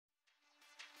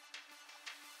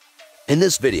In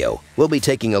this video, we'll be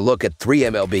taking a look at 3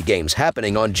 MLB games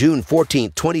happening on June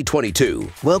 14,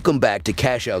 2022. Welcome back to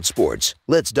Cash Out Sports.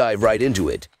 Let's dive right into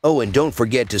it. Oh, and don't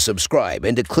forget to subscribe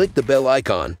and to click the bell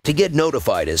icon to get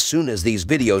notified as soon as these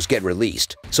videos get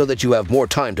released, so that you have more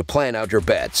time to plan out your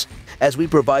bets. As we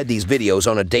provide these videos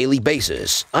on a daily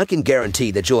basis, I can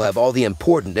guarantee that you'll have all the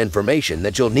important information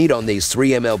that you'll need on these 3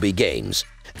 MLB games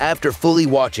after fully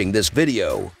watching this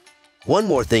video. One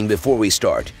more thing before we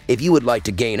start. If you would like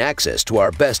to gain access to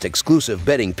our best exclusive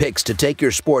betting picks to take your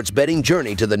sports betting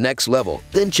journey to the next level,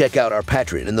 then check out our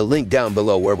Patreon in the link down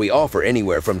below, where we offer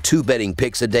anywhere from 2 betting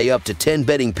picks a day up to 10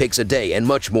 betting picks a day and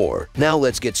much more. Now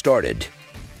let's get started.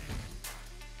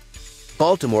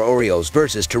 Baltimore Orioles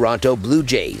versus Toronto Blue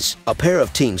Jays. A pair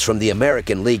of teams from the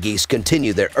American League East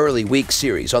continue their early week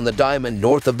series on the diamond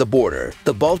north of the border.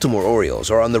 The Baltimore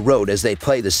Orioles are on the road as they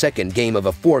play the second game of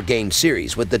a 4-game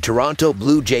series with the Toronto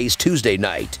Blue Jays Tuesday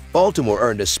night. Baltimore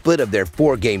earned a split of their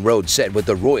 4-game road set with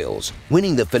the Royals,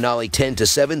 winning the finale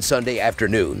 10-7 Sunday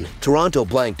afternoon. Toronto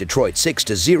blanked Detroit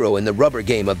 6-0 in the rubber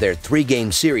game of their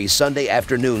 3-game series Sunday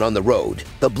afternoon on the road.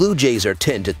 The Blue Jays are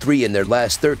 10-3 in their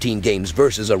last 13 games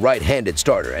versus a right-handed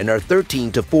starter and are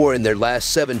 13-4 in their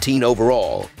last 17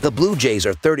 overall. The Blue Jays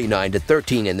are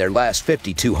 39-13 in their last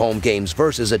 52 home games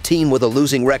versus a team with a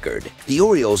losing record. The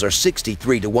Orioles are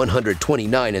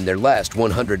 63-129 in their last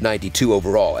 192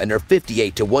 overall and are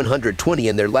 58-120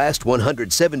 in their last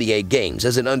 178 games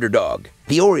as an underdog.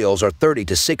 The Orioles are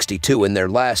 30-62 in their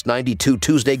last 92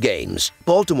 Tuesday games.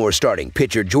 Baltimore starting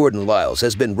pitcher Jordan Lyles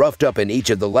has been roughed up in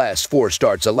each of the last 4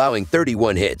 starts, allowing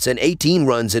 31 hits and 18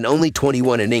 runs in only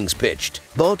 21 innings pitched.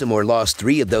 Baltimore lost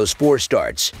 3 of those 4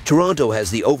 starts. Toronto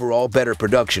has the overall better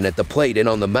production at the plate and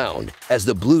on the mound, as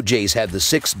the Blue Jays have the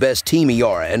 6th best team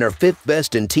ERA and are 5th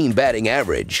best in team batting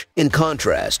average. In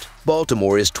contrast,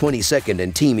 Baltimore is 22nd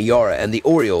in team ERA and the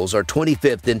Orioles are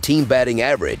 25th in team batting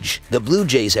average. The Blue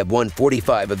Jays have won 45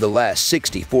 of the last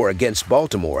 64 against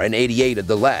Baltimore and 88 of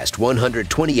the last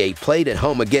 128 played at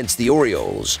home against the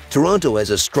Orioles. Toronto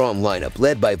has a strong lineup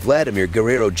led by Vladimir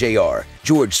Guerrero Jr.,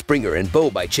 George Springer, and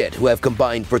Bo Bichette, who have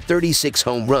combined for 36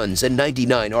 home runs and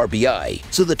 99 RBI,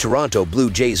 so the Toronto Blue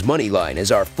Jays money line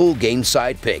is our full game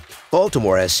side pick.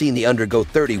 Baltimore has seen the under go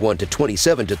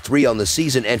 31-27-3 on the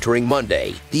season entering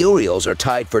Monday. The Orioles are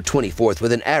tied for 24th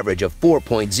with an average of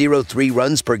 4.03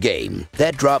 runs per game.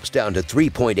 That drops down to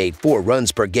 3.84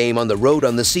 runs per game on the road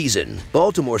on the season.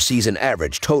 Baltimore's season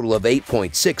average total of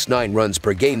 8.69 runs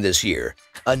per game this year,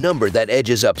 a number that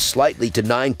edges up slightly to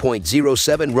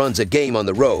 9.07 runs a game on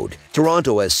the road.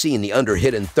 Toronto has seen the under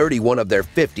hit in 31 of their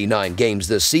 59 games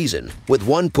this season, with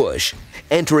 1 push.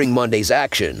 Entering Monday's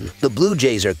action, the Blue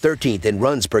Jays are 13th in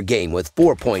runs per game with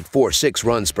 4.46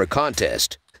 runs per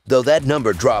contest, though that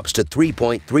number drops to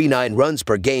 3.39 runs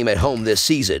per game at home this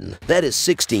season. That is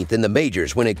 16th in the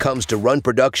majors when it comes to run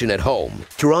production at home.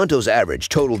 Toronto's average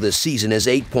total this season is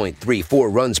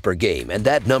 8.34 runs per game, and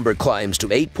that number climbs to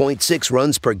 8.6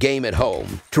 runs per game at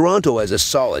home. Toronto has a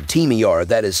solid team ERA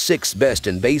that is 6th best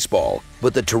in baseball,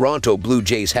 but the Toronto Blue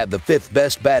Jays have the 5th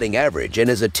best batting average and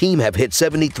as a team have hit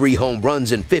 73 home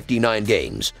runs in 59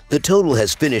 games. The total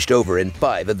has finished over in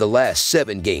 5 of the last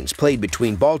 7 games played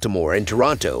between Baltimore and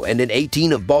Toronto, and in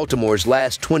 18 of Baltimore's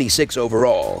last 26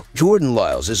 overall. Jordan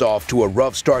Lyles is off to a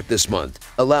rough start this month,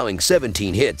 allowing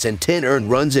 17 hits and 10 earned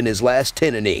runs in his last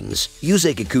 10 innings.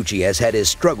 Yusei Kikuchi has had his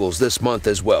struggles this month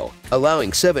as well,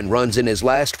 allowing 7 runs in his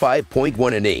last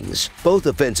 5.1 innings. Both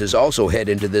offenses also head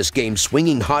into this game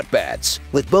swinging hot bats,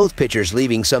 with both pitchers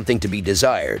leaving something to be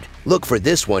desired. Look for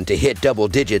this one to hit double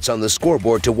digits on the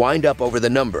scoreboard to wind up over the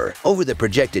number, over the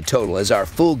projected total as our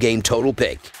full game total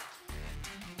pick.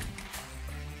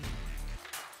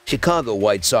 Chicago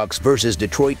White Sox versus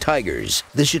Detroit Tigers.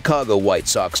 The Chicago White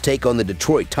Sox take on the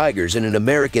Detroit Tigers in an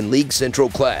American League Central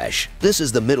clash. This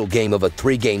is the middle game of a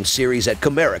 3-game series at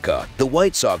Comerica. The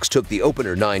White Sox took the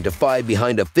opener 9-5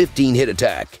 behind a 15-hit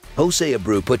attack. Jose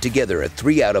Abreu put together a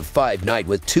 3 out of 5 night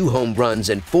with 2 home runs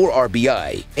and 4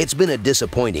 RBI. It's been a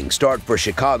disappointing start for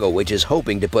Chicago, which is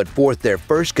hoping to put forth their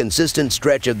first consistent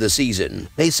stretch of the season.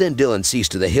 They send Dylan Cease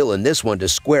to the hill in this one to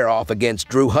square off against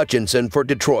Drew Hutchinson for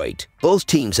Detroit. Both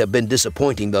teams have been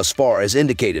disappointing thus far, as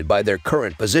indicated by their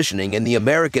current positioning in the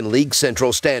American League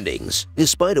Central standings.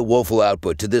 Despite a woeful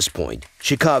output to this point,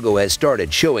 Chicago has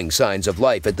started showing signs of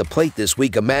life at the plate this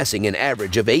week, amassing an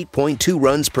average of 8.2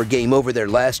 runs per game over their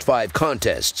last 5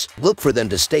 contests. Look for them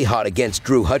to stay hot against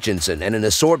Drew Hutchinson and an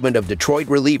assortment of Detroit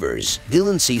relievers.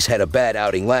 Dylan Cease had a bad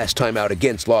outing last time out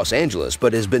against Los Angeles,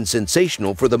 but has been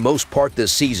sensational for the most part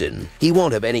this season. He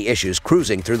won't have any issues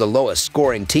cruising through the lowest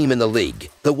scoring team in the league.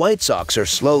 The White Sox are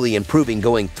slowly improving,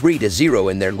 going 3-0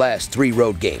 in their last 3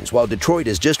 road games, while Detroit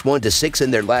is just 1-6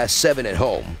 in their last 7 at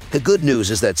home. The good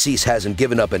news is that Cease hasn't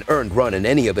given up an earned run in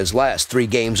any of his last 3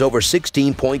 games over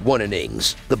 16.1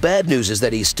 innings. The bad news is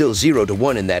that he's still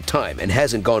 0-1 in that time and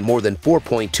hasn't gone more than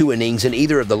 4.2 innings in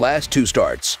either of the last 2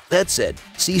 starts. That said,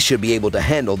 Cease should be able to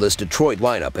handle this Detroit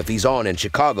lineup if he's on, and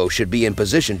Chicago should be in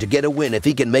position to get a win if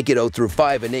he can make it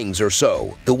 0-5 innings or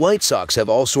so. The White Sox have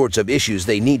all sorts of issues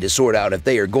they need to sort out if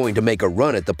they are going to make a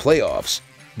run at the playoffs,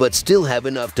 but still have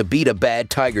enough to beat a bad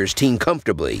Tigers team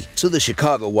comfortably. So the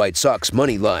Chicago White Sox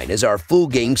money line is our full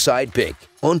game side pick.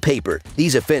 On paper,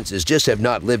 these offenses just have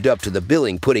not lived up to the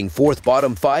billing, putting forth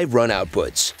bottom 5 run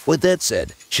outputs. With that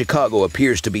said, Chicago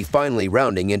appears to be finally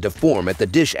rounding into form at the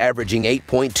dish, averaging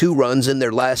 8.2 runs in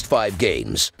their last 5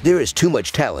 games. There is too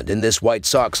much talent in this White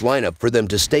Sox lineup for them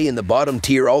to stay in the bottom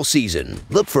tier all season.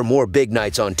 Look for more big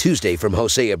nights on Tuesday from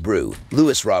Jose Abreu,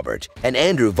 Luis Robert, and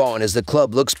Andrew Vaughn as the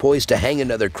club looks poised to hang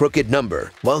another crooked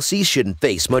number. While Cease shouldn't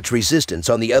face much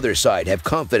resistance on the other side, have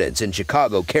confidence in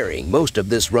Chicago carrying most of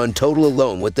this run total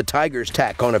alone, with the Tigers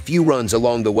tack on a few runs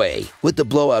along the way. With the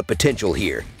blowout potential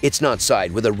here, it's not side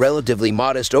with a relatively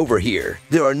modest over here.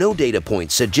 There are no data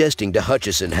points suggesting to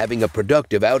Hutchison having a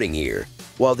productive outing here,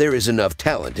 while there is enough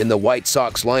talent in the White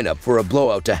Sox lineup for a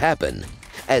blowout to happen,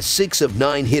 as 6 of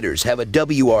 9 hitters have a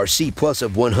WRC plus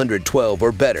of 112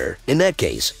 or better. In that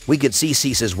case, we could see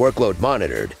Cease's workload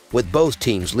monitored, with both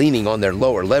teams leaning on their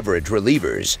lower leverage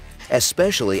relievers,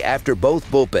 especially after both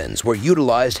bullpens were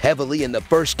utilized heavily in the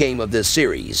first game of this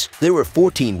series. There were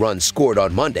 14 runs scored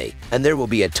on Monday, and there will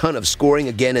be a ton of scoring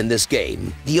again in this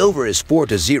game. The over is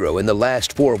 4-0 in the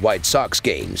last 4 White Sox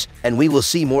games, and we will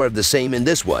see more of the same in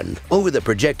this one. Over the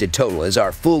projected total is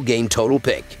our full game total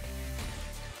pick.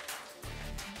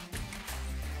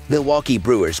 Milwaukee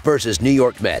Brewers versus New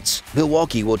York Mets.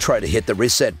 Milwaukee will try to hit the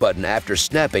reset button after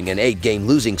snapping an 8-game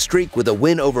losing streak with a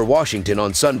win over Washington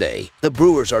on Sunday. The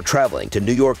Brewers are traveling to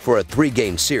New York for a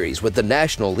 3-game series with the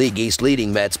National League East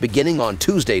leading Mets beginning on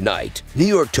Tuesday night. New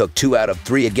York took 2 out of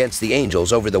 3 against the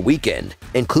Angels over the weekend,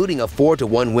 including a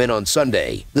 4-1 win on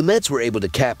Sunday. The Mets were able to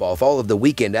cap off all of the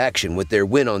weekend action with their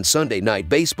win on Sunday Night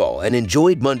Baseball and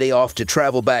enjoyed Monday off to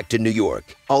travel back to New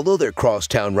York. Although their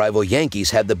crosstown rival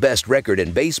Yankees had the best record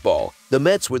in baseball, the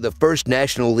Mets were the first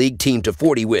National League team to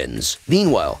 40 wins.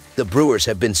 Meanwhile, the Brewers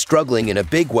have been struggling in a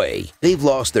big way. They've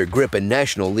lost their grip in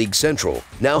National League Central,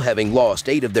 now having lost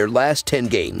 8 of their last 10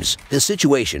 games. The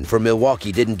situation for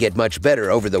Milwaukee didn't get much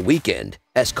better over the weekend,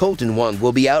 as Colton Wong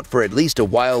will be out for at least a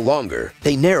while longer.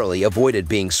 They narrowly avoided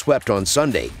being swept on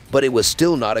Sunday, but it was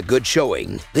still not a good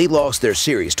showing. They lost their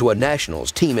series to a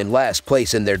Nationals team in last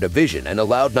place in their division and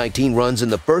allowed 19 runs in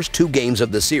the first 2 games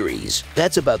of the series.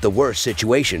 That's about the worst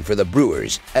situation for the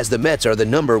Brewers, as the Mets are the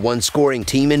 #1 scoring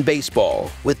team in baseball.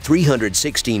 With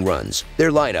 316 runs, their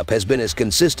lineup has been as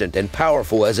consistent and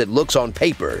powerful as it looks on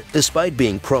paper. Despite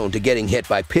being prone to getting hit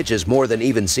by pitches more than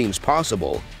even seems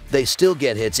possible, they still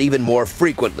get hits even more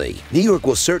frequently. New York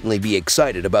will certainly be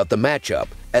excited about the matchup,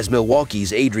 as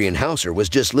Milwaukee's Adrian Houser was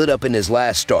just lit up in his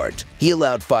last start. He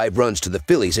allowed 5 runs to the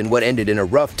Phillies in what ended in a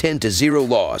rough 10-0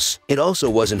 loss. It also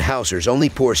wasn't Houser's only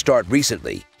poor start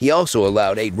recently. He also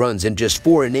allowed 8 runs in just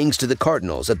 4 innings to the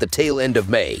Cardinals at the tail end of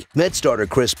May. Met starter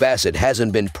Chris Bassett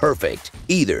hasn't been perfect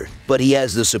either, but he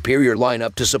has the superior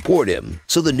lineup to support him.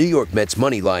 So the New York Mets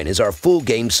money line is our full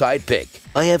game side pick.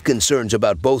 I have concerns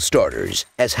about both starters,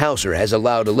 as Houser has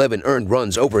allowed 11 earned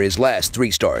runs over his last 3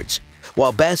 starts,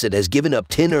 while Bassett has given up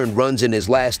 10 earned runs in his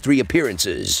last 3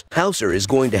 appearances. Houser is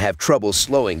going to have trouble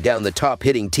slowing down the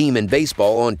top-hitting team in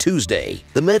baseball on Tuesday.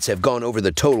 The Mets have gone over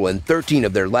the total in 13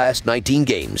 of their last 19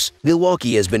 games.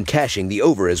 Milwaukee has been cashing the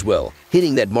over as well,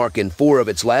 hitting that mark in 4 of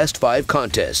its last 5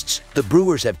 contests. The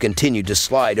Brewers have continued to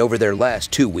slide over their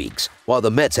last 2 weeks, while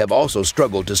the Mets have also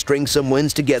struggled to string some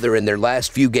wins together in their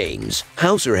last few games.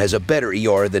 Houser has a better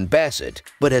ER than Bassett,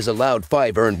 but has allowed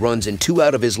 5 earned runs in 2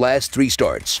 out of his last 3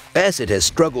 starts. Bassett has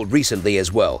struggled recently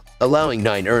as well, allowing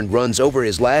 9 earned runs over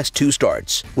his last 2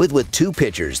 starts. With 2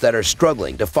 pitchers that are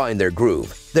struggling to find their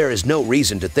groove, there is no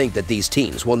reason to think that these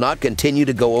teams will not continue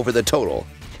to go over the total,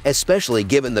 especially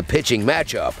given the pitching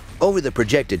matchup. Over the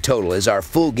projected total is our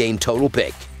full game total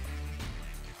pick.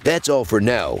 That's all for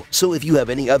now, so if you have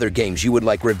any other games you would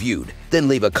like reviewed, then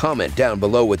leave a comment down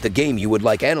below with the game you would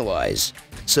like analyzed.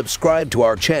 Subscribe to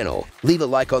our channel, leave a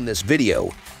like on this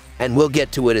video, and we'll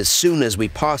get to it as soon as we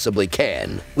possibly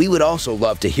can. We would also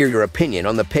love to hear your opinion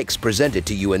on the picks presented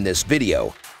to you in this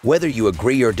video, whether you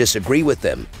agree or disagree with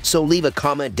them, so leave a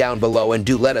comment down below and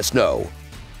do let us know.